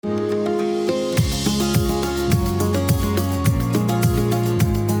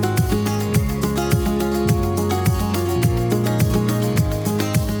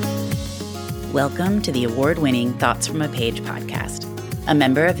Welcome to the award-winning Thoughts from a Page podcast, a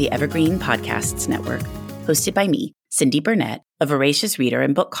member of the Evergreen Podcasts Network, hosted by me, Cindy Burnett, a voracious reader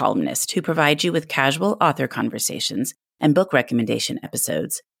and book columnist who provides you with casual author conversations and book recommendation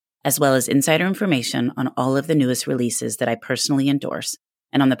episodes, as well as insider information on all of the newest releases that I personally endorse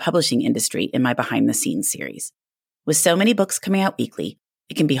and on the publishing industry in my Behind the Scenes series. With so many books coming out weekly,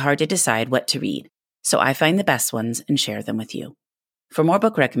 it can be hard to decide what to read, so I find the best ones and share them with you. For more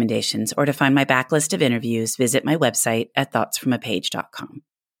book recommendations or to find my backlist of interviews, visit my website at thoughtsfromapage.com.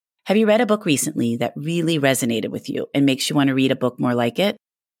 Have you read a book recently that really resonated with you and makes you want to read a book more like it?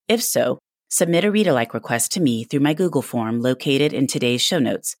 If so, submit a read-alike request to me through my Google form located in today's show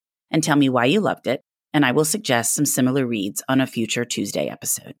notes and tell me why you loved it, and I will suggest some similar reads on a future Tuesday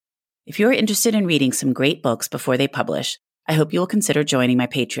episode. If you're interested in reading some great books before they publish, I hope you will consider joining my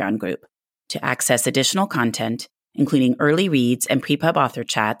Patreon group to access additional content, including early reads and pre-pub author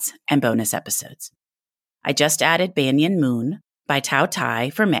chats and bonus episodes. I just added Banyan Moon by Tao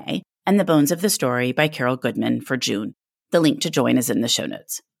Tai for May and The Bones of the Story by Carol Goodman for June. The link to join is in the show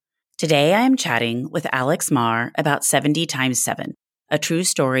notes. Today I am chatting with Alex Marr about 70 times 7, a true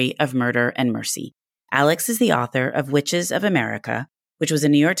story of murder and mercy. Alex is the author of Witches of America, which was a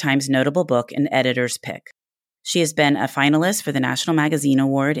New York Times notable book and editor's pick. She has been a finalist for the National Magazine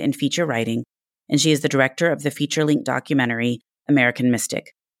Award in Feature Writing, and she is the director of the feature-length documentary American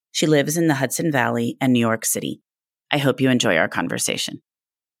Mystic. She lives in the Hudson Valley and New York City. I hope you enjoy our conversation.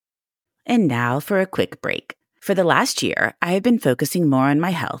 And now for a quick break. For the last year, I have been focusing more on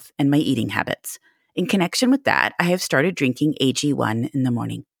my health and my eating habits. In connection with that, I have started drinking AG1 in the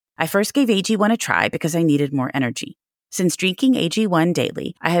morning. I first gave AG1 a try because I needed more energy. Since drinking AG1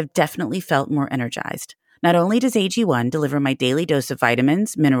 daily, I have definitely felt more energized. Not only does AG1 deliver my daily dose of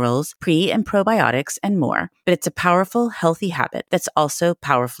vitamins, minerals, pre- and probiotics, and more, but it's a powerful, healthy habit that's also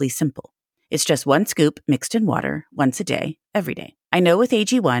powerfully simple. It's just one scoop mixed in water once a day, every day. I know with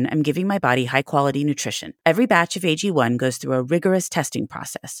AG1, I'm giving my body high-quality nutrition. Every batch of AG1 goes through a rigorous testing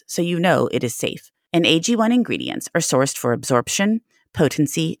process, so you know it is safe. And AG1 ingredients are sourced for absorption,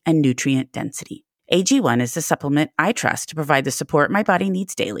 potency, and nutrient density. AG1 is the supplement I trust to provide the support my body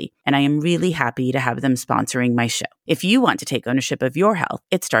needs daily, and I am really happy to have them sponsoring my show. If you want to take ownership of your health,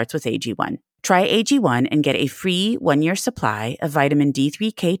 it starts with AG1. Try AG1 and get a free 1-year supply of vitamin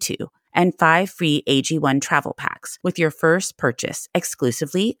D3K2 and 5 free AG1 travel packs with your first purchase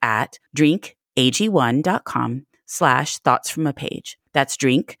exclusively at drinkag1.com/thoughtsfromapage. That's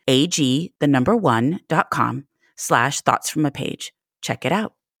drinkag1.com/thoughtsfromapage. Check it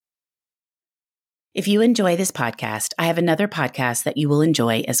out. If you enjoy this podcast, I have another podcast that you will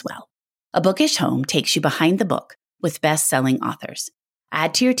enjoy as well. A Bookish Home takes you behind the book with best-selling authors.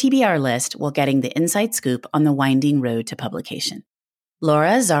 Add to your TBR list while getting the inside scoop on the winding road to publication.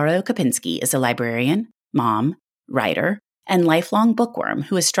 Laura Zaro Kopinski is a librarian, mom, writer, and lifelong bookworm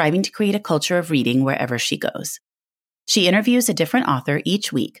who is striving to create a culture of reading wherever she goes. She interviews a different author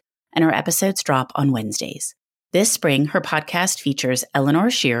each week, and her episodes drop on Wednesdays. This spring, her podcast features Eleanor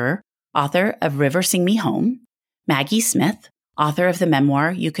Shearer, author of River Sing Me Home, Maggie Smith, author of the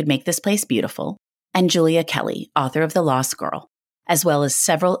memoir You Could Make This Place Beautiful, and Julia Kelly, author of The Lost Girl, as well as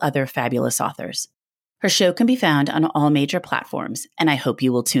several other fabulous authors. Her show can be found on all major platforms, and I hope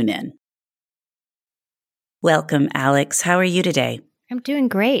you will tune in. Welcome, Alex. How are you today? I'm doing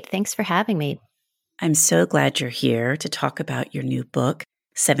great. Thanks for having me. I'm so glad you're here to talk about your new book,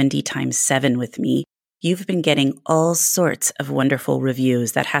 70 times 7 with me. You've been getting all sorts of wonderful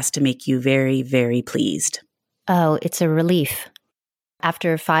reviews. That has to make you very, very pleased. Oh, it's a relief.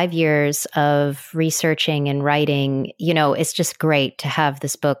 After 5 years of researching and writing, it's just great to have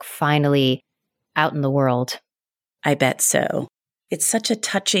this book finally out in the world. I bet so. It's such a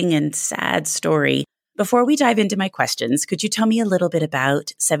touching and sad story. Before we dive into my questions, could you tell me a little bit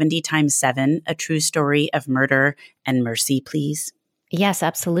about 70 times 7, a true story of murder and mercy, please? Yes,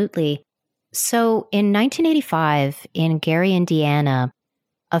 absolutely. So in 1985, in Gary, Indiana,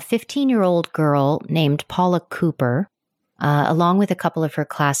 a 15-year-old girl named Paula Cooper, along with a couple of her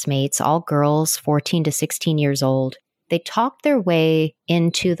classmates, all girls 14 to 16 years old, they talked their way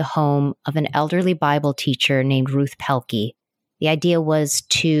into the home of an elderly Bible teacher named Ruth Pelkey. The idea was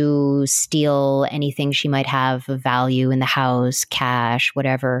to steal anything she might have of value in the house, cash,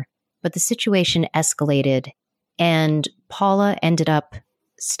 whatever. But the situation escalated, and Paula ended up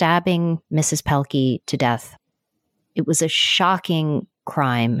stabbing Mrs. Pelkey to death. It was a shocking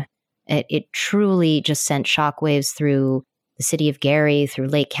crime. It truly just sent shockwaves through the city of Gary, through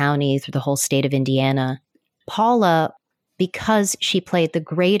Lake County, through the whole state of Indiana. Paula, because she played the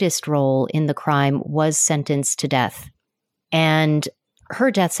greatest role in the crime, was sentenced to death. And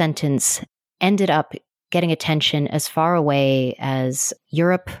her death sentence ended up getting attention as far away as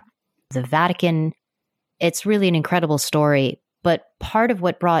Europe, the Vatican. It's really an incredible story. But part of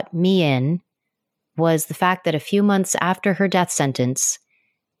what brought me in was the fact that a few months after her death sentence,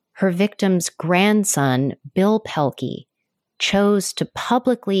 her victim's grandson, Bill Pelkey, chose to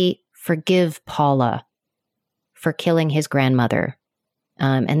publicly forgive Paula for killing his grandmother.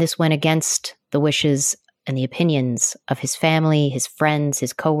 And this went against the wishes and the opinions of his family, his friends,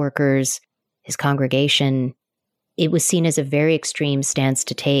 his coworkers, his congregation. It was seen as a very extreme stance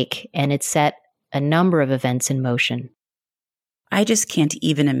to take, and it set a number of events in motion. I just can't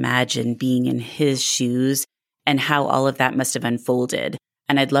even imagine being in his shoes and how all of that must have unfolded.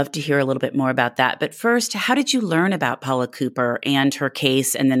 And I'd love to hear a little bit more about that. But first, how did you learn about Paula Cooper and her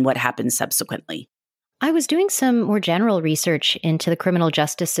case, and then what happened subsequently? I was doing some more general research into the criminal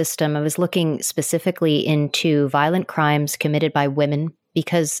justice system. I was looking specifically into violent crimes committed by women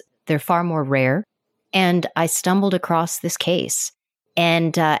because they're far more rare. And I stumbled across this case.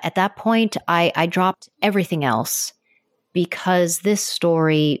 And at that point, I dropped everything else because this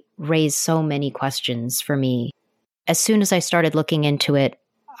story raised so many questions for me. As soon as I started looking into it,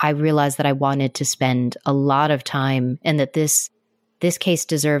 I realized that I wanted to spend a lot of time and that this case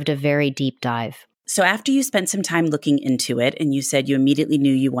deserved a very deep dive. So after you spent some time looking into it and you said you immediately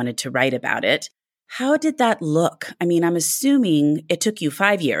knew you wanted to write about it, how did that look? I mean, I'm assuming it took you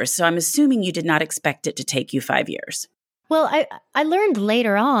 5 years, so I'm assuming you did not expect it to take you 5 years. Well, I learned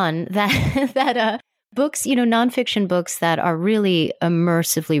later on that books, nonfiction books that are really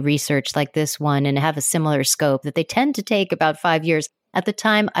immersively researched like this one and have a similar scope, that they tend to take about 5 years. At the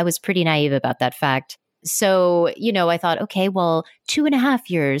time, I was pretty naive about that fact. So, I thought, okay, well, 2.5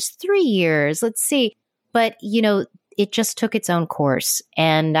 years, 3 years, let's see. But, it just took its own course.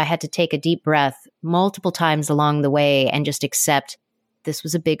 And I had to take a deep breath multiple times along the way and just accept this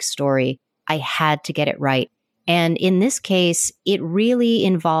was a big story. I had to get it right. And in this case, it really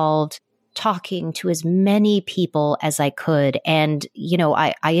involved talking to as many people as I could. And,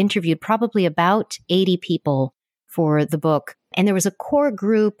 I interviewed probably about 80 people for the book. And there was a core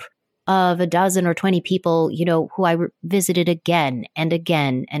group of a dozen or 20 people, who I visited again and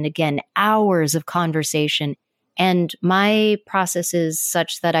again and again, hours of conversation. And my process is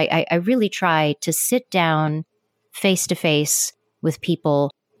such that I really try to sit down face to face with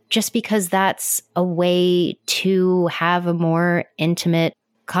people just because that's a way to have a more intimate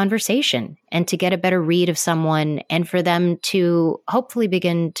conversation and to get a better read of someone and for them to hopefully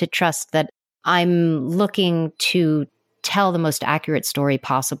begin to trust that I'm looking to tell the most accurate story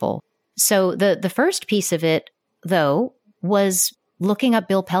possible. So the first piece of it, though, was looking up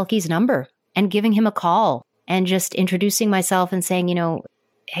Bill Pelkey's number and giving him a call and just introducing myself and saying,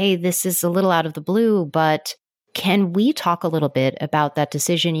 hey, this is a little out of the blue, but can we talk a little bit about that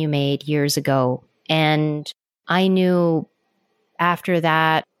decision you made years ago? And I knew after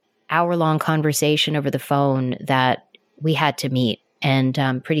that hour-long conversation over the phone that we had to meet.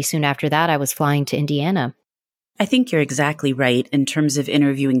 And pretty soon after that, I was flying to Indiana. I think you're exactly right in terms of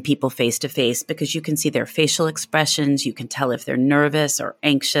interviewing people face to face because you can see their facial expressions. You can tell if they're nervous or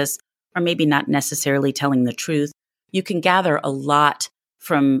anxious or maybe not necessarily telling the truth. You can gather a lot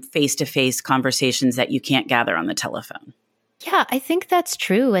from face to face conversations that you can't gather on the telephone. Yeah, I think that's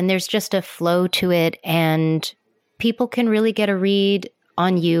true. And there's just a flow to it. And people can really get a read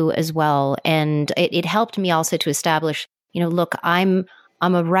on you as well. And it helped me also to establish, look, I'm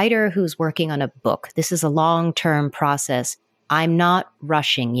a writer who's working on a book. This is a long-term process. I'm not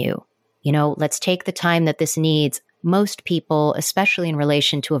rushing you. Let's take the time that this needs. Most people, especially in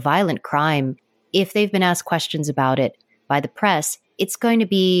relation to a violent crime, if they've been asked questions about it by the press, it's going to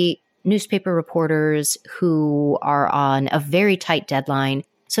be newspaper reporters who are on a very tight deadline.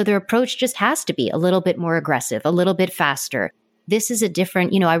 So their approach just has to be a little bit more aggressive, a little bit faster. This is a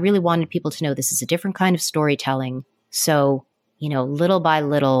different, I really wanted people to know this is a different kind of storytelling. So, little by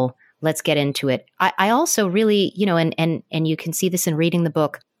little, let's get into it. I also really, and you can see this in reading the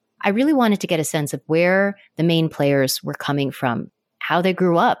book, I really wanted to get a sense of where the main players were coming from, how they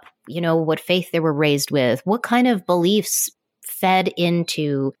grew up, what faith they were raised with, what kind of beliefs fed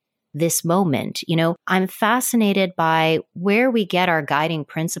into this moment. I'm fascinated by where we get our guiding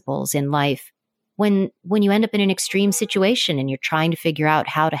principles in life when you end up in an extreme situation and you're trying to figure out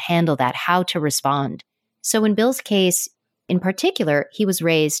how to handle that, how to respond. So in Bill's case, in particular, he was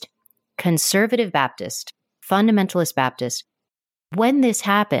raised conservative Baptist, fundamentalist Baptist. When this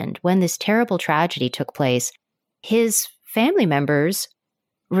happened, when this terrible tragedy took place, his family members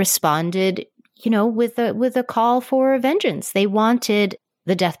responded, with a call for vengeance. They wanted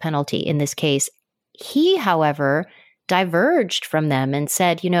the death penalty in this case. He, however, diverged from them and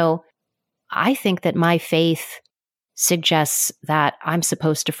said, I think that my faith suggests that I'm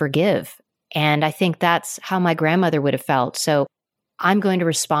supposed to forgive. And I think that's how my grandmother would have felt. So I'm going to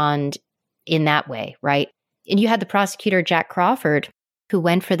respond in that way, right? And you had the prosecutor, Jack Crawford, who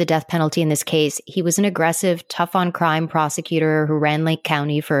went for the death penalty in this case. He was an aggressive, tough-on-crime prosecutor who ran Lake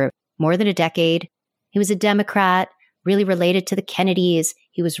County for more than a decade. He was a Democrat, really related to the Kennedys.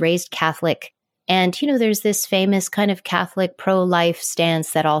 He was raised Catholic. And, there's this famous kind of Catholic pro-life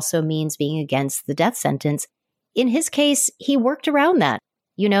stance that also means being against the death sentence. In his case, he worked around that.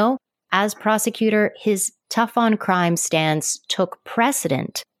 As prosecutor, his tough-on-crime stance took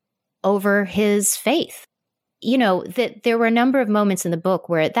precedent over his faith. That there were a number of moments in the book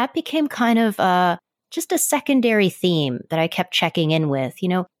where that became kind of just a secondary theme that I kept checking in with.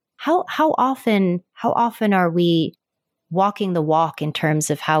 How often are we walking the walk in terms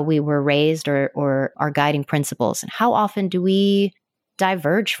of how we were raised or our guiding principles? And how often do we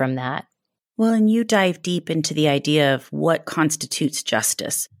diverge from that? Well, and you dive deep into the idea of what constitutes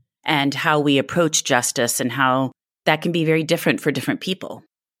justice and how we approach justice and how that can be very different for different people.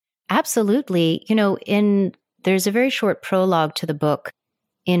 Absolutely. There's a very short prologue to the book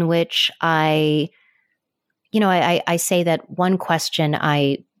in which I say that one question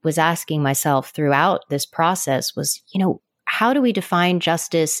I was asking myself throughout this process was, how do we define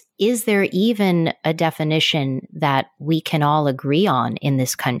justice? Is there even a definition that we can all agree on in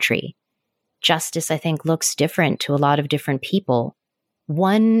this country? Justice, I think, looks different to a lot of different people.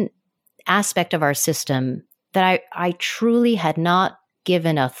 One aspect of our system that I truly had not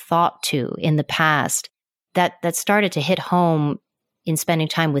given a thought to in the past that started to hit home in spending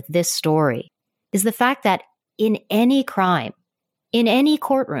time with this story is the fact that in any crime, in any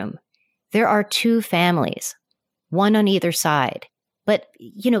courtroom, there are two families, one on either side. But,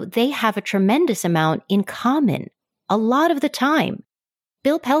 they have a tremendous amount in common a lot of the time.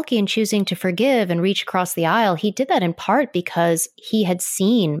 Bill Pelkey, in choosing to forgive and reach across the aisle, he did that in part because he had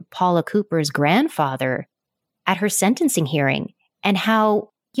seen Paula Cooper's grandfather at her sentencing hearing and how,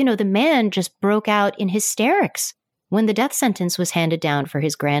 the man just broke out in hysterics when the death sentence was handed down for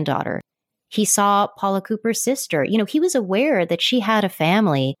his granddaughter. He saw Paula Cooper's sister. He was aware that she had a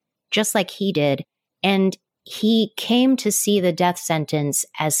family just like he did. And he came to see the death sentence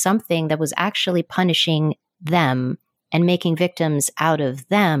as something that was actually punishing them and making victims out of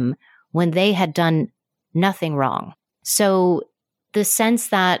them when they had done nothing wrong. So the sense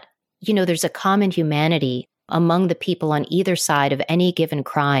that, there's a common humanity among the people on either side of any given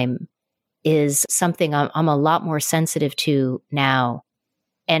crime is something I'm a lot more sensitive to now.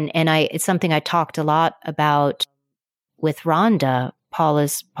 And it's something I talked a lot about with Rhonda,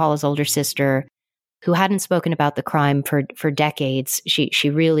 Paula's older sister, who hadn't spoken about the crime for decades. She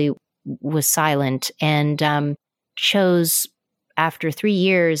really was silent and chose, after 3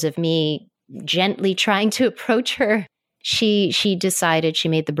 years of me gently trying to approach her, she decided, she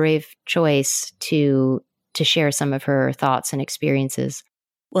made the brave choice to share some of her thoughts and experiences.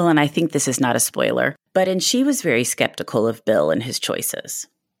 Well, and I think this is not a spoiler, and she was very skeptical of Bill and his choices.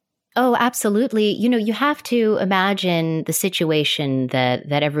 Oh, absolutely. You have to imagine the situation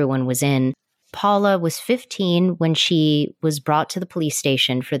that everyone was in. Paula was 15 when she was brought to the police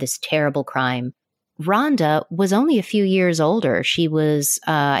station for this terrible crime. Rhonda was only a few years older. She was,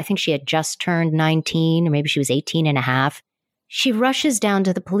 I think she had just turned 19, or maybe she was 18 and a half. She rushes down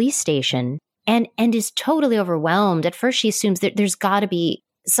to the police station and is totally overwhelmed. At first, she assumes that there's got to be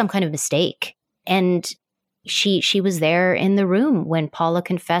some kind of mistake. And she was there in the room when Paula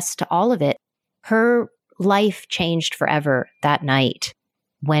confessed to all of it. Her life changed forever that night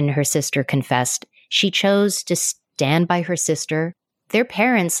when her sister confessed. She chose to stand by her sister. Their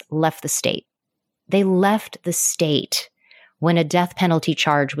parents left the state. They left the state when a death penalty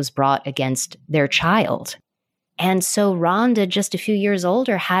charge was brought against their child. And so Rhonda, just a few years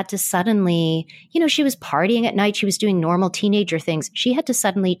older, had to suddenly, she was partying at night. She was doing normal teenager things. She had to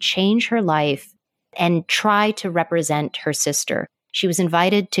suddenly change her life and try to represent her sister. She was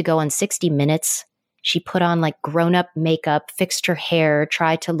invited to go on 60 Minutes. She put on grown-up makeup, fixed her hair,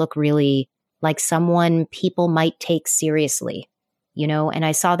 tried to look really like someone people might take seriously, and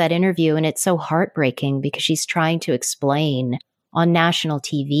I saw that interview and it's so heartbreaking because she's trying to explain on national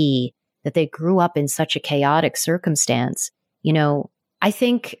TV that they grew up in such a chaotic circumstance. I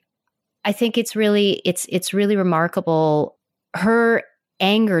think it's really remarkable. Her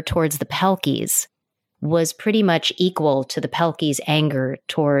anger towards the Pelkeys was pretty much equal to the Pelkeys' anger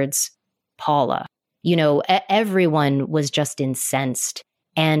towards Paula. Everyone was just incensed.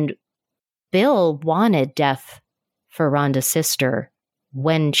 And Bill wanted death for Rhonda's sister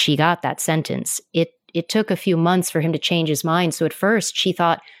when she got that sentence. It it took a few months for him to change his mind. So at first she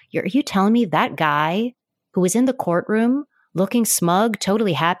thought, are you telling me that guy who was in the courtroom looking smug,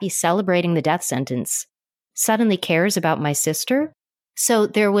 totally happy, celebrating the death sentence, suddenly cares about my sister? So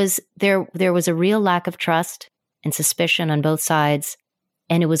there was a real lack of trust and suspicion on both sides.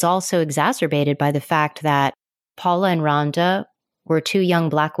 And it was also exacerbated by the fact that Paula and Rhonda were two young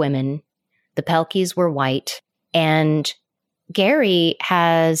Black women. The Pelkeys were white. And Gary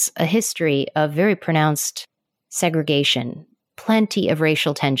has a history of very pronounced segregation, plenty of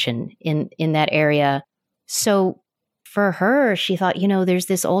racial tension in that area. So for her, she thought, there's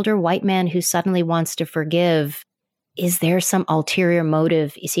this older white man who suddenly wants to forgive. Is there some ulterior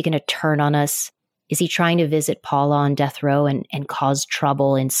motive? Is he going to turn on us? Is he trying to visit Paula on death row and cause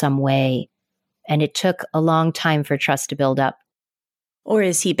trouble in some way? And it took a long time for trust to build up. Or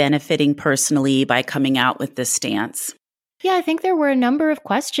is he benefiting personally by coming out with this stance? Yeah, I think there were a number of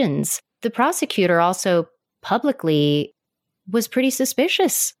questions. The prosecutor also publicly was pretty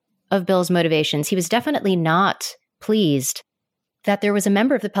suspicious of Bill's motivations. He was definitely not pleased that there was a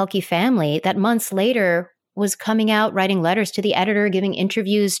member of the Pelkey family that months later was coming out, writing letters to the editor, giving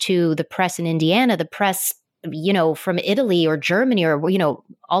interviews to the press in Indiana, the press, from Italy or Germany or,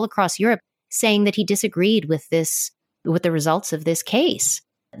 all across Europe, saying that he disagreed with the results of this case.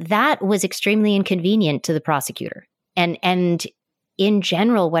 That was extremely inconvenient to the prosecutor. And in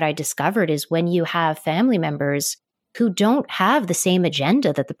general, what I discovered is when you have family members who don't have the same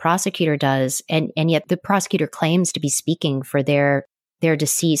agenda that the prosecutor does, and yet the prosecutor claims to be speaking for their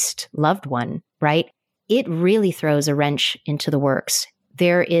deceased loved one, right? It really throws a wrench into the works.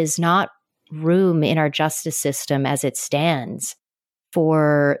 There is not room in our justice system as it stands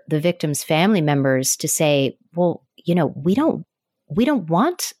for the victim's family members to say, well, we don't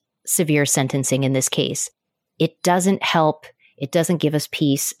want severe sentencing in this case. It doesn't help. It doesn't give us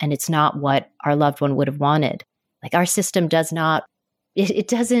peace. And it's not what our loved one would have wanted. Like our system does not, it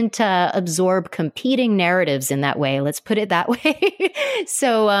doesn't absorb competing narratives in that way. Let's put it that way.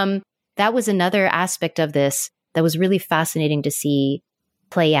 So that was another aspect of this that was really fascinating to see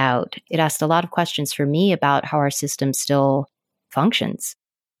play out. It asked a lot of questions for me about how our system still functions.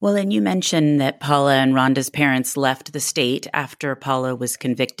 Well, and you mentioned that Paula and Rhonda's parents left the state after Paula was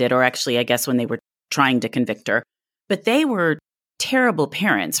convicted, or actually, I guess when they were trying to convict her. But they were terrible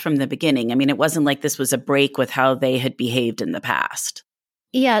parents from the beginning. I mean, it wasn't like this was a break with how they had behaved in the past.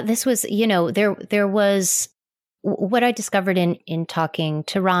 Yeah, this was, there was, what I discovered in talking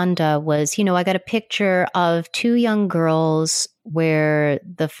to Rhonda was, I got a picture of two young girls where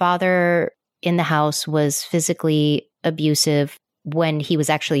the father in the house was physically abusive when he was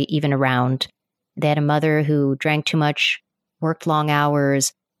actually even around. They had a mother who drank too much, worked long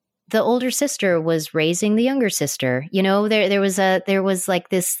hours. The older sister was raising the younger sister. There was like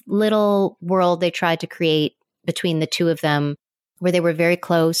this little world they tried to create between the two of them where they were very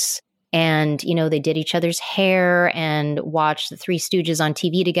close. And, they did each other's hair and watched the Three Stooges on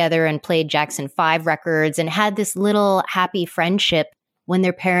TV together and played Jackson 5 records and had this little happy friendship when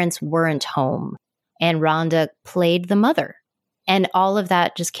their parents weren't home. And Rhonda played the mother. And all of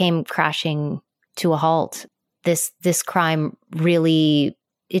that just came crashing to a halt. This crime really,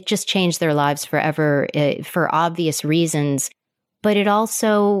 it just changed their lives forever for obvious reasons. But it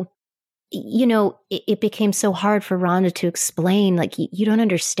also, it became so hard for Rhonda to explain, like, you don't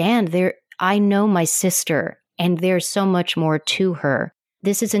understand. I know my sister, and there's so much more to her.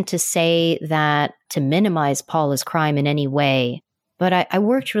 This isn't to say that to minimize Paula's crime in any way, but I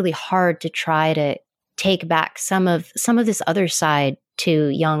worked really hard to try to take back some of this other side to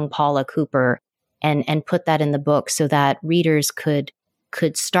young Paula Cooper and put that in the book so that readers could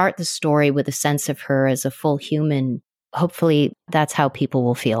start the story with a sense of her as a full human. Hopefully that's how people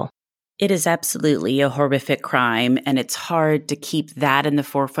will feel. It is absolutely a horrific crime, and it's hard to keep that in the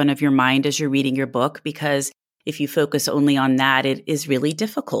forefront of your mind as you're reading your book, because if you focus only on that, it is really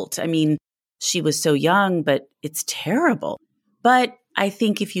difficult. I mean, she was so young, but it's terrible. But I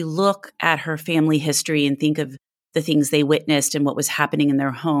think if you look at her family history and think of the things they witnessed and what was happening in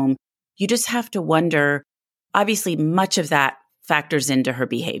their home, you just have to wonder, obviously much of that factors into her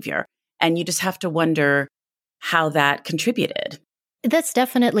behavior. And you just have to wonder how that contributed. That's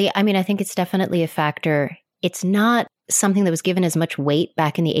definitely, I think it's definitely a factor. It's not something that was given as much weight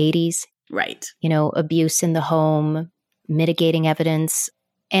back in the 80s. Right. Abuse in the home, mitigating evidence.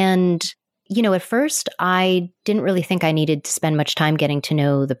 And, at first I didn't really think I needed to spend much time getting to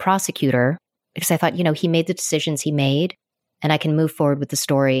know the prosecutor because I thought, he made the decisions he made and I can move forward with the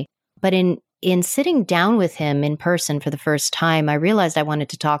story. But in sitting down with him in person for the first time, I realized I wanted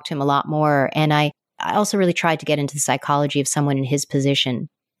to talk to him a lot more. And I also really tried to get into the psychology of someone in his position.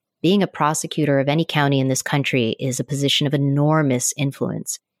 being a prosecutor of any county in this country is a position of enormous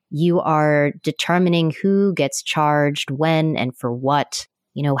influence. You are determining who gets charged, when, and for what,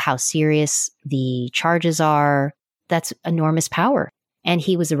 how serious the charges are. That's enormous power. And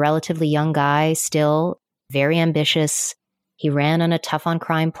he was a relatively young guy, still very ambitious. He ran on a tough on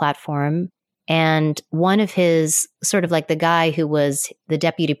crime platform. And one of his sort of like the guy who was the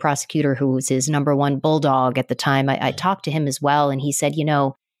deputy prosecutor, who was his number one bulldog at the time, I talked to him as well. And he said,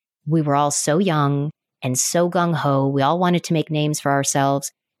 we were all so young and so gung-ho. We all wanted to make names for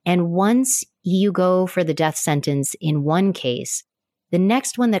ourselves. And once you go for the death sentence in one case, the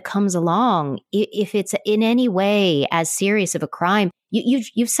next one that comes along, if it's in any way as serious of a crime,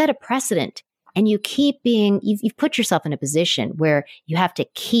 you've set a precedent, and you've put yourself in a position where you have to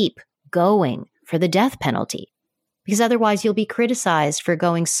keep going for the death penalty, because otherwise you'll be criticized for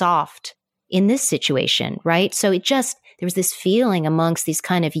going soft in this situation, right? So there was this feeling amongst these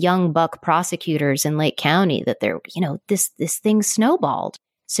kind of young buck prosecutors in Lake County that this thing snowballed.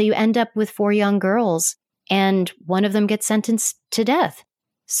 So you end up with 4 young girls, and one of them gets sentenced to death.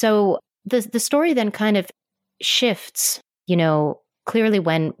 So the story then kind of shifts, clearly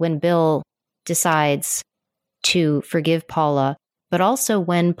when Bill decides to forgive Paula, but also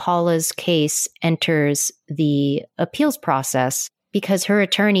when Paula's case enters the appeals process, because her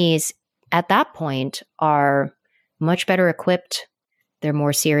attorneys at that point are much better equipped. They're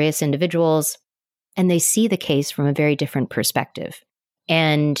more serious individuals, and they see the case from a very different perspective.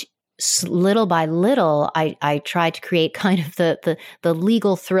 And little by little, I tried to create kind of the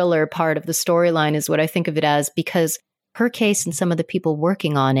legal thriller part of the storyline, is what I think of it as, because her case and some of the people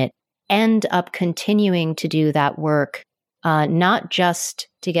working on it end up continuing to do that work, not just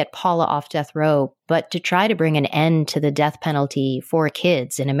to get Paula off death row, but to try to bring an end to the death penalty for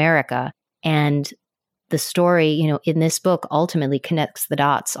kids in America. And the story, in this book ultimately connects the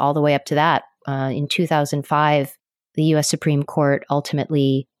dots all the way up to that. In 2005, the U.S. Supreme Court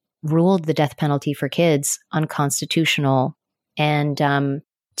ultimately ruled the death penalty for kids unconstitutional. And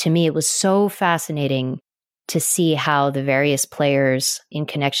to me, it was so fascinating to see how the various players in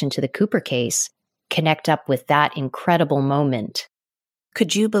connection to the Cooper case connect up with that incredible moment.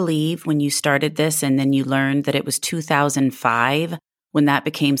 Could you believe when you started this and then you learned that it was 2005 when that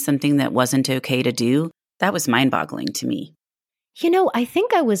became something that wasn't okay to do? That was mind-boggling to me. I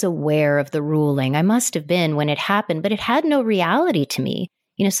think I was aware of the ruling. I must have been when it happened, but it had no reality to me.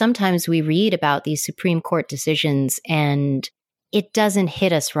 Sometimes we read about these Supreme Court decisions and it doesn't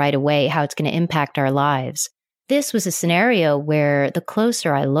hit us right away how it's going to impact our lives. This was a scenario where the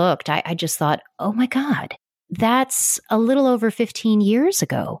closer I looked, I just thought, oh my God, that's a little over 15 years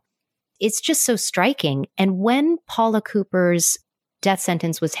ago. It's just so striking. And when Paula Cooper's death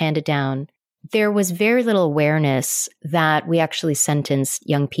sentence was handed down, there was very little awareness that we actually sentenced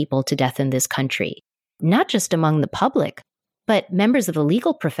young people to death in this country, not just among the public, but members of the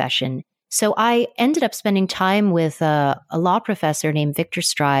legal profession. So I ended up spending time with a law professor named Victor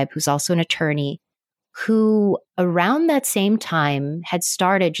Stribe, who's also an attorney, who around that same time had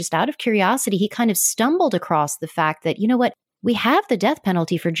started, just out of curiosity, he kind of stumbled across the fact that, we have the death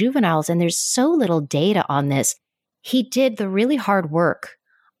penalty for juveniles and there's so little data on this. He did the really hard work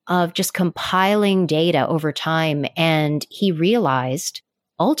of just compiling data over time, and he realized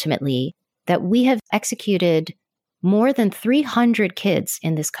ultimately that we have executed more than 300 kids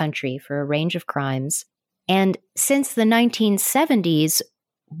in this country for a range of crimes. And since the 1970s,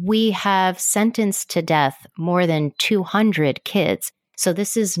 we have sentenced to death more than 200 kids. So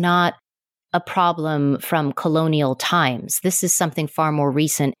this is not a problem from colonial times. This is something far more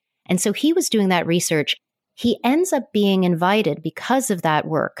recent. And so he was doing that research. He ends up being invited because of that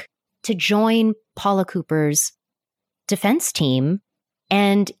work to join Paula Cooper's defense team.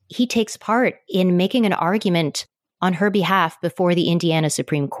 And he takes part in making an argument on her behalf before the Indiana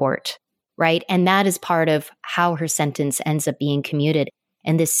Supreme Court, right? And that is part of how her sentence ends up being commuted.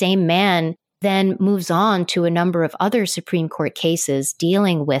 And this same man then moves on to a number of other Supreme Court cases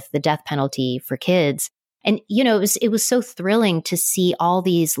dealing with the death penalty for kids. And, it was so thrilling to see all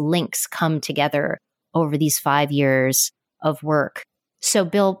these links come together over these 5 years of work. So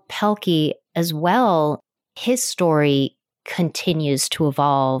Bill Pelkey as well, his story continues to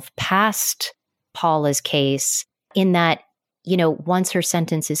evolve past Paula's case in that, once her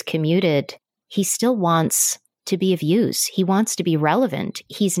sentence is commuted, he still wants to be of use. He wants to be relevant.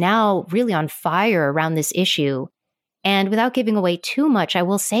 He's now really on fire around this issue. And without giving away too much, I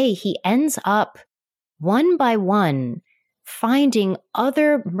will say he ends up one by one finding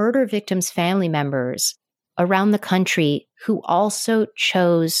other murder victims' family members around the country who also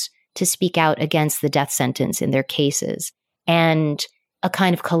chose to speak out against the death sentence in their cases. And a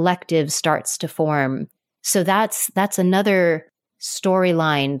kind of collective starts to form. So that's another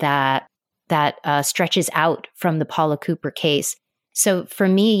storyline that stretches out from the Paula Cooper case. So for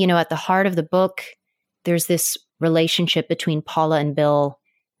me, at the heart of the book, there's this relationship between Paula and Bill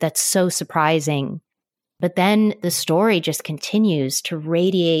that's so surprising. But then the story just continues to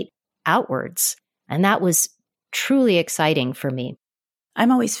radiate outwards. And that was truly exciting for me.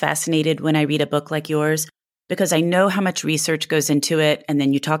 I'm always fascinated when I read a book like yours because I know how much research goes into it, and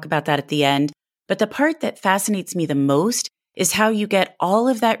then you talk about that at the end. But the part that fascinates me the most is how you get all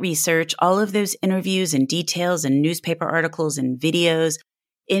of that research, all of those interviews and details and newspaper articles and videos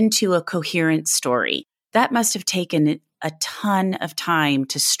into a coherent story. That must have taken a ton of time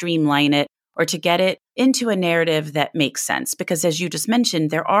to streamline it or to get it into a narrative that makes sense. Because as you just mentioned,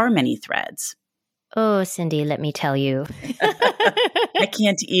 there are many threads. Oh, Cindy, let me tell you. I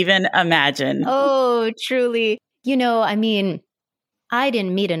can't even imagine. Oh, truly. I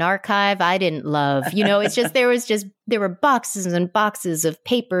didn't meet an archive I didn't love. It's just there were boxes and boxes of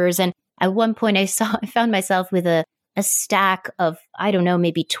papers. And at one point I found myself with a stack of, I don't know,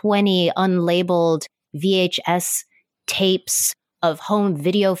 maybe 20 unlabeled VHS tapes of home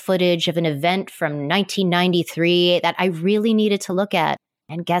video footage of an event from 1993 that I really needed to look at.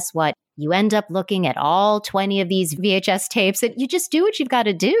 And guess what? You end up looking at all 20 of these VHS tapes and you just do what you've got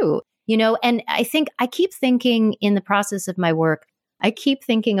to do, And I keep thinking in the process of my work, I keep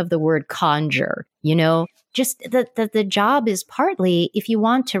thinking of the word conjure, just the job is partly, if you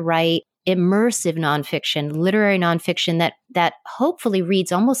want to write immersive nonfiction, literary nonfiction that hopefully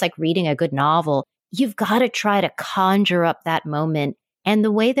reads almost like reading a good novel, you've got to try to conjure up that moment. And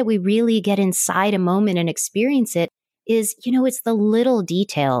the way that we really get inside a moment and experience it is, it's the little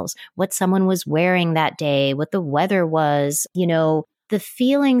details, what someone was wearing that day, what the weather was, the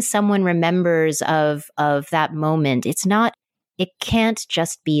feeling someone remembers of that moment. It can't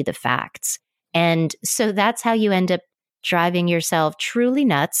just be the facts. And so that's how you end up driving yourself truly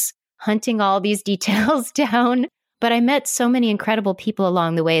nuts, hunting all these details down. But I met so many incredible people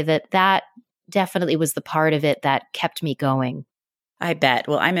along the way that definitely was the part of it that kept me going. I bet.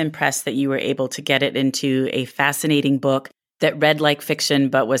 Well, I'm impressed that you were able to get it into a fascinating book that read like fiction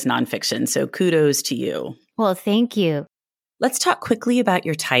but was nonfiction. So kudos to you. Well, thank you. Let's talk quickly about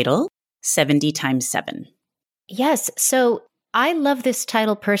your title, 70 times 7. Yes. So I love this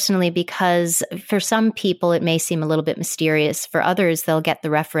title personally because for some people, it may seem a little bit mysterious. For others, they'll get the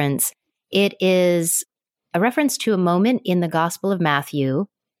reference. It is a reference to a moment in the Gospel of Matthew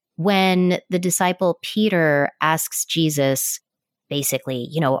when the disciple Peter asks Jesus, basically,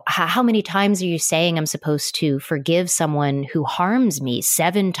 how many times are you saying I'm supposed to forgive someone who harms me?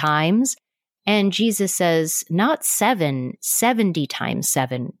 7 times? And Jesus says, not 7, 70 times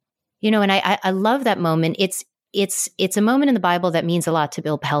 7. And I love that moment. It's a moment in the Bible that means a lot to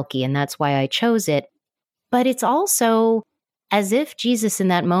Bill Pelkey, and that's why I chose it. But it's also as if Jesus in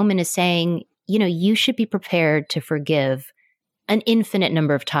that moment is saying, you should be prepared to forgive an infinite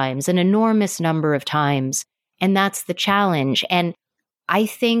number of times, an enormous number of times. And that's the challenge. And I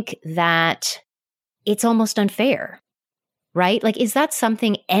think that it's almost unfair, right? Like, is that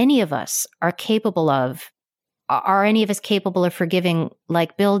something any of us are capable of? Are any of us capable of forgiving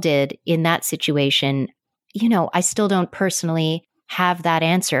like Bill did in that situation? I still don't personally have that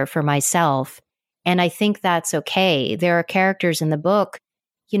answer for myself. And I think that's okay. There are characters in the book,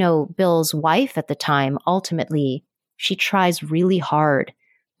 Bill's wife at the time, ultimately, she tries really hard,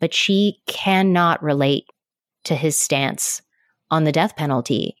 but she cannot relate to his stance on the death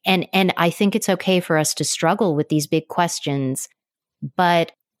penalty. And I think it's okay for us to struggle with these big questions.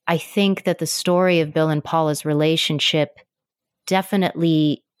 But I think that the story of Bill and Paula's relationship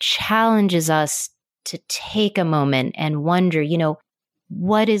definitely challenges us to take a moment and wonder,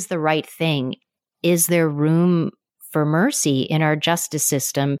 what is the right thing? Is there room for mercy in our justice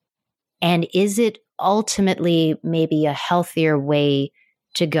system? And is it ultimately maybe a healthier way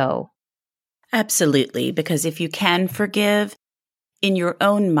to go? Absolutely, because if you can forgive, in your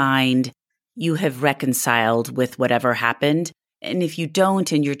own mind, you have reconciled with whatever happened. And if you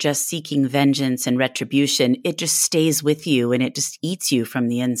don't, and you're just seeking vengeance and retribution, it just stays with you and it just eats you from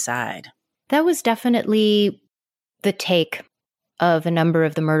the inside. That was definitely the take of a number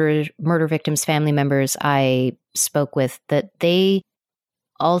of the murder victims' family members I spoke with, that they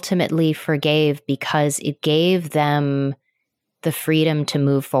ultimately forgave because it gave them the freedom to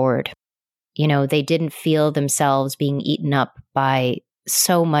move forward. They didn't feel themselves being eaten up by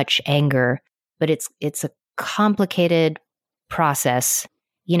so much anger, but it's a complicated process.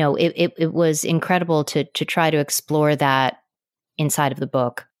 It was incredible to try to explore that inside of the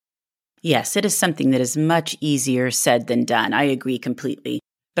book. Yes, it is something that is much easier said than done. I agree completely.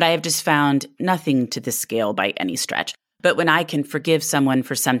 But I have just found nothing to this scale by any stretch. But when I can forgive someone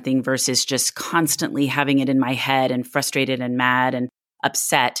for something versus just constantly having it in my head and frustrated and mad and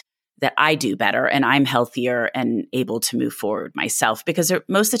upset, that I do better and I'm healthier and able to move forward myself. Because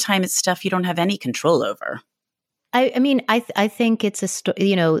most of the time it's stuff you don't have any control over. I mean, I think it's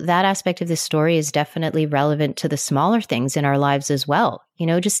that aspect of this story is definitely relevant to the smaller things in our lives as well.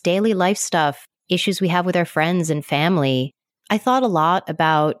 Just daily life stuff, issues we have with our friends and family. I thought a lot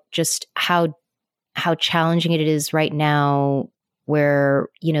about just how challenging it is right now where,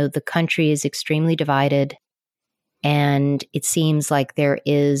 the country is extremely divided. And it seems like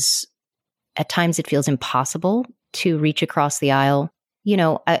at times it feels impossible to reach across the aisle.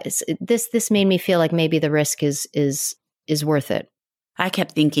 This made me feel like maybe the risk is worth it. I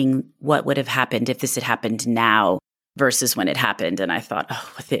kept thinking what would have happened if this had happened now versus when it happened. And I thought,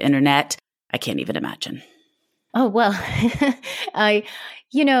 with the internet, I can't even imagine. Oh, well,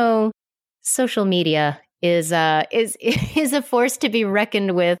 social media is a force to be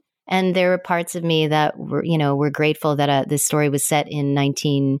reckoned with. And there were parts of me that were grateful that this story was set in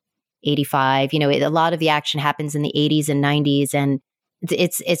 1985. A lot of the action happens in the 80s and 90s, and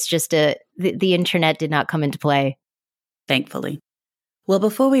it's just the internet did not come into play. Thankfully. Well,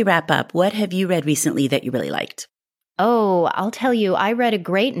 before we wrap up, what have you read recently that you really liked? Oh, I'll tell you, I read a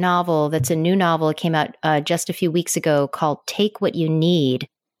great novel that's a new novel. It came out just a few weeks ago called Take What You Need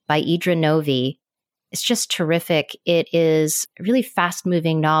by Idra Novy. It's just terrific. It is a really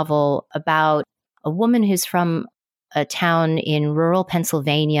fast-moving novel about a woman who's from a town in rural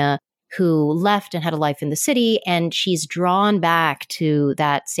Pennsylvania who left and had a life in the city, and she's drawn back to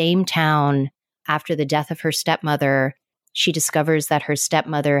that same town after the death of her stepmother. She discovers that her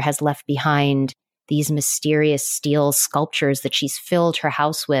stepmother has left behind these mysterious steel sculptures that she's filled her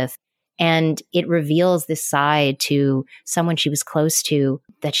house with. And it reveals this side to someone she was close to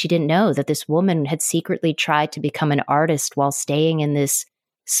that she didn't know, that this woman had secretly tried to become an artist while staying in this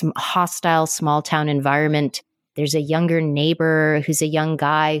hostile small town environment. There's a younger neighbor who's a young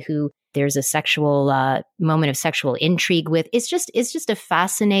guy who there's a sexual moment of sexual intrigue with. It's just a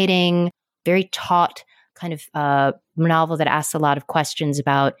fascinating, very taut kind of novel that asks a lot of questions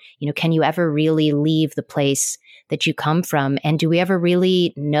about, can you ever really leave the place that you come from? And do we ever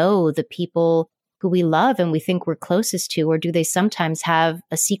really know the people who we love and we think we're closest to, or do they sometimes have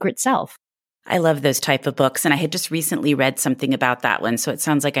a secret self? I love those type of books. And I had just recently read something about that one. So it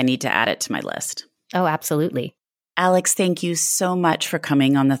sounds like I need to add it to my list. Oh, absolutely. Alex, thank you so much for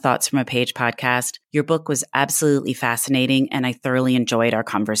coming on the Thoughts from a Page podcast. Your book was absolutely fascinating, and I thoroughly enjoyed our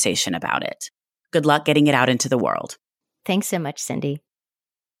conversation about it. Good luck getting it out into the world. Thanks so much, Cindy.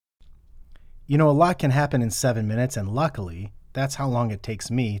 A lot can happen in 7 minutes, and luckily, that's how long it takes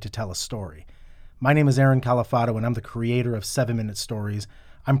me to tell a story. My name is Aaron Califato, and I'm the creator of 7-Minute Stories.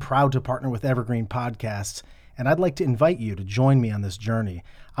 I'm proud to partner with Evergreen Podcasts, and I'd like to invite you to join me on this journey.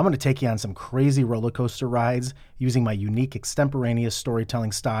 I'm going to take you on some crazy roller coaster rides using my unique extemporaneous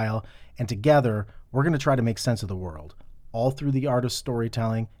storytelling style, and together, we're going to try to make sense of the world, all through the art of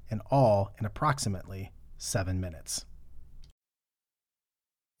storytelling, and all in approximately 7 minutes.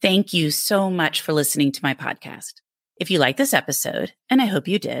 Thank you so much for listening to my podcast. If you like this episode, and I hope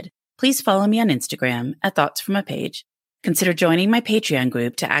you did, please follow me on Instagram at Thoughts from a Page. Consider joining my Patreon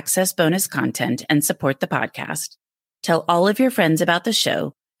group to access bonus content and support the podcast. Tell all of your friends about the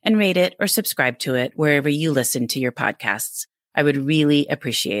show and rate it or subscribe to it wherever you listen to your podcasts. I would really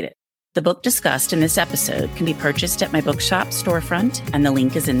appreciate it. The book discussed in this episode can be purchased at my bookshop storefront, and the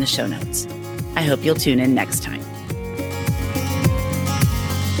link is in the show notes. I hope you'll tune in next time.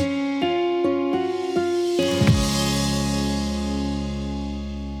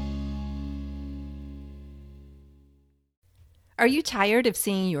 Are you tired of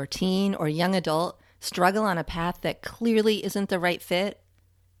seeing your teen or young adult struggle on a path that clearly isn't the right fit?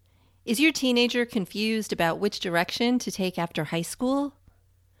 Is your teenager confused about which direction to take after high school?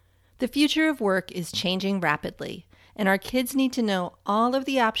 The future of work is changing rapidly, and our kids need to know all of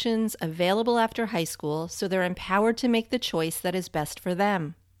the options available after high school so they're empowered to make the choice that is best for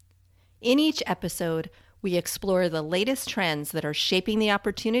them. In each episode, we explore the latest trends that are shaping the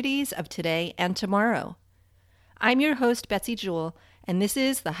opportunities of today and tomorrow. I'm your host, Betsy Jewell, and this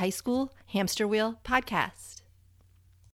is the High School Hamster Wheel Podcast.